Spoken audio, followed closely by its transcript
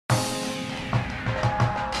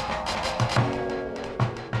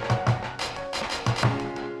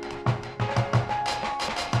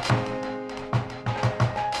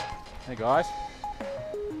guys.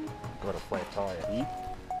 Got a flat tire here.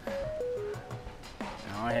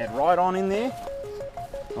 Now I had right on in there,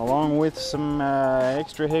 along with some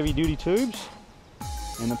extra heavy duty tubes,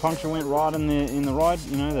 and the puncture went right in the ride,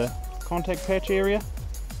 you know, the contact patch area.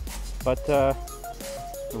 But the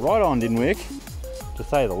ride on didn't work, to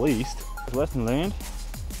say the least. Lesson learned.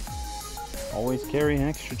 Always carry an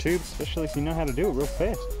extra tube, especially if you know how to do it real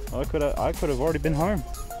fast. I could have already been home.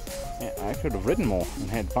 I could have ridden more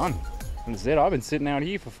and had fun. Instead, I've been sitting out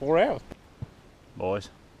here for 4 hours. Boys,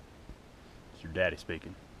 it's your daddy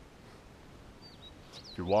speaking.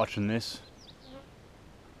 If you're watching this,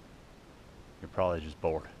 you're probably just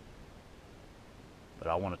bored. But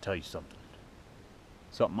I want to tell you something.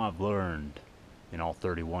 Something I've learned in all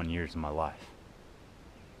 31 years of my life.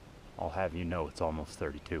 I'll have you know it's almost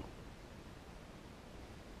 32. You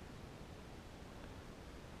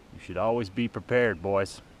should always be prepared,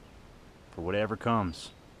 boys, for whatever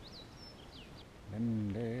comes.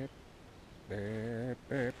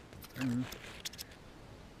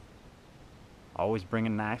 Always bring a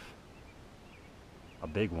knife, a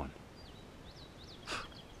big one.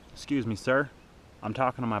 Excuse me, sir. I'm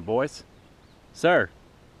talking to my boys. Sir.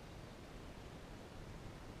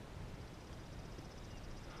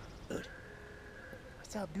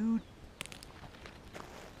 What's up, dude?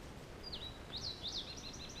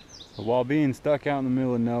 While being stuck out in the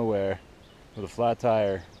middle of nowhere with a flat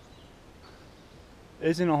tire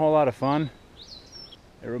isn't a whole lot of fun,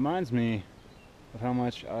 it reminds me of how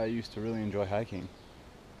much I used to really enjoy hiking.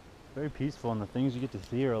 Very peaceful, and the things you get to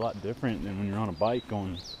see are a lot different than when you're on a bike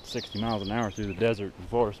going 60 miles an hour through the desert and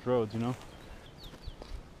forest roads, you know?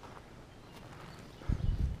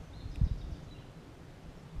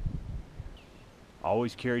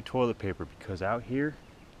 Always carry toilet paper, because out here,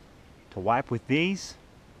 to wipe with these,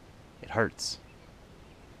 it hurts.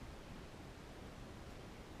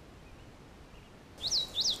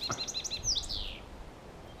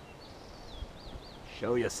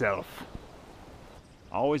 Show yourself.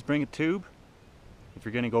 Always bring a tube. If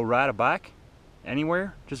you're gonna go ride a bike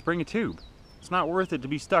anywhere, just bring a tube. It's not worth it to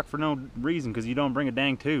be stuck for no reason because you don't bring a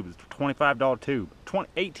dang tube. It's a $25 tube.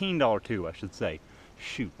 $18 tube, I should say.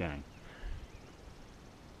 Shoot, dang.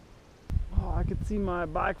 Oh, I can see my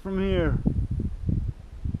bike from here.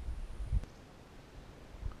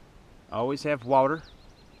 Always have water.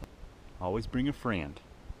 Always bring a friend.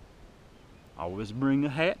 Always bring a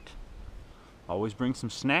hat. Always bring some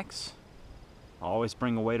snacks. Always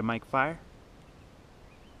bring a way to make fire.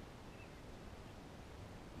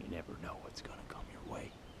 You never know what's gonna come your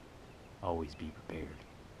way. Always be prepared.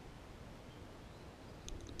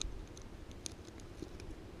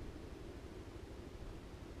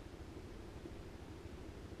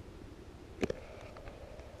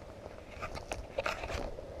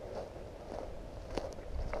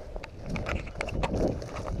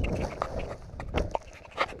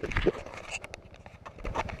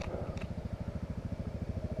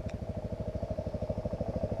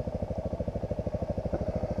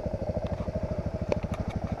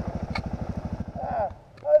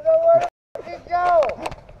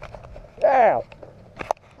 Yeah.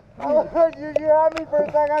 You had me for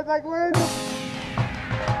a second. I was like, where is it?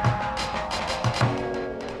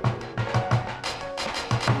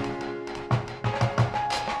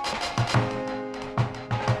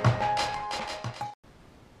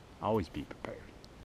 Always be prepared.